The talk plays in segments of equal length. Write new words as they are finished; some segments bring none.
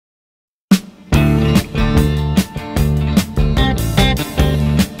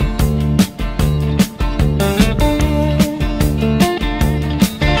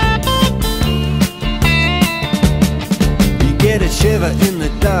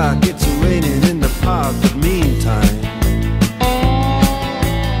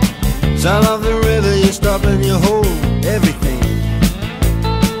Sound of the river, you stop and you hold everything.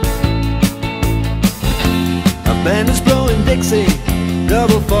 A band is blowing Dixie,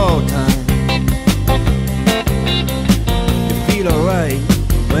 double fall time. You feel alright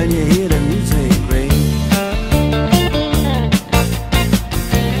when you hear the music ring.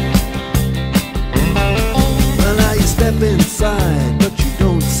 Well, now you step inside, but you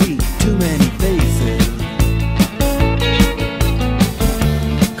don't see too many faces.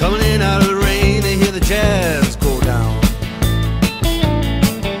 Coming in out of the rain, they hear the jazz go down.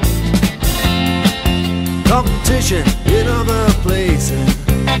 Competition in other places,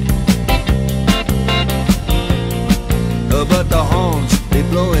 but the horns, they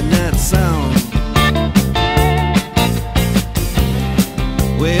blowing that sound.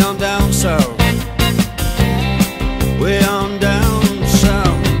 Way on down south, way on down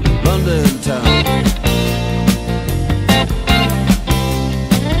south, London town.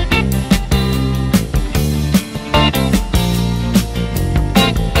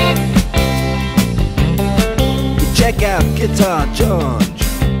 Check out Guitar George,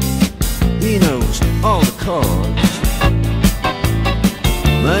 he knows all the chords.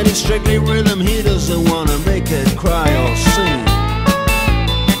 But it's strictly rhythm, he doesn't wanna make it cry or sing.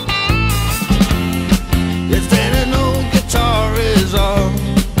 If then an old guitar is all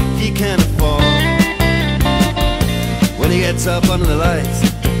he can afford, when he gets up under the lights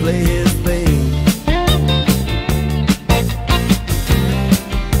to play his thing.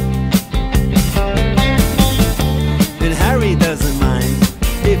 And Harry doesn't mind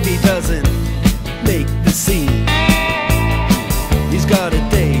if he doesn't make the scene. He's got a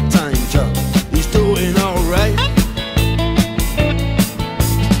daytime job, he's doing alright.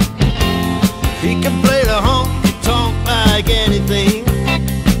 He can play the honky-tonk like anything,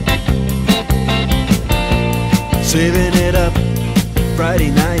 saving it up Friday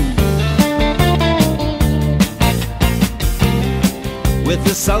night with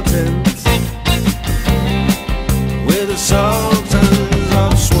the Sultans, with the Sultans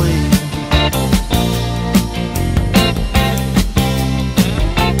of swing.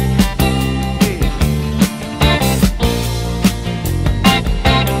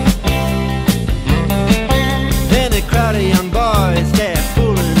 Crowd of young boys, they're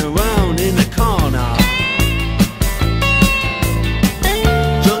fooling around in the corner,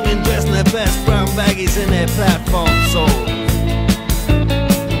 drunk and dressed in their best brown baggies in their platform soles.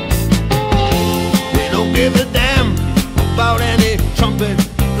 They don't give a damn about any trumpet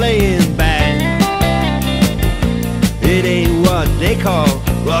playing band. It ain't what they call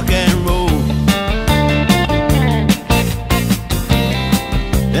rock and roll.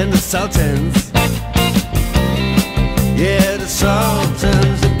 And the Sultans, yeah, the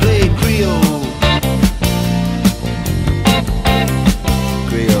Sultans, they play Creole.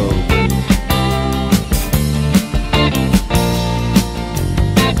 Creole.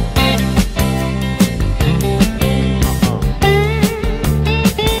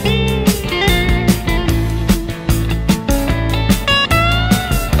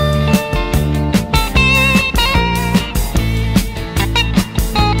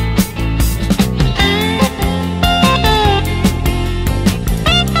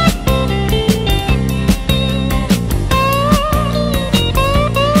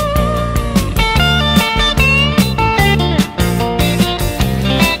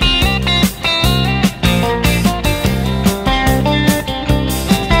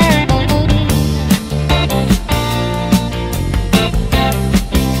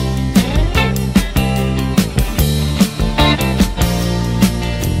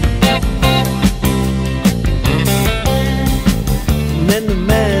 Then the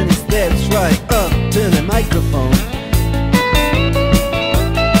man steps right up to the microphone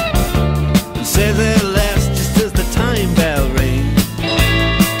and says at last, just as the time bell rings,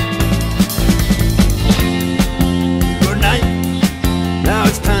 good night, now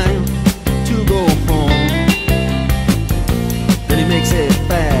it's time to go home. Then he makes it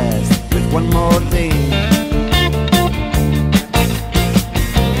fast with one more thing.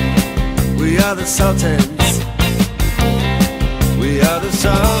 We are the Sultans, we are the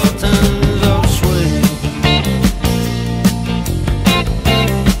Sultans.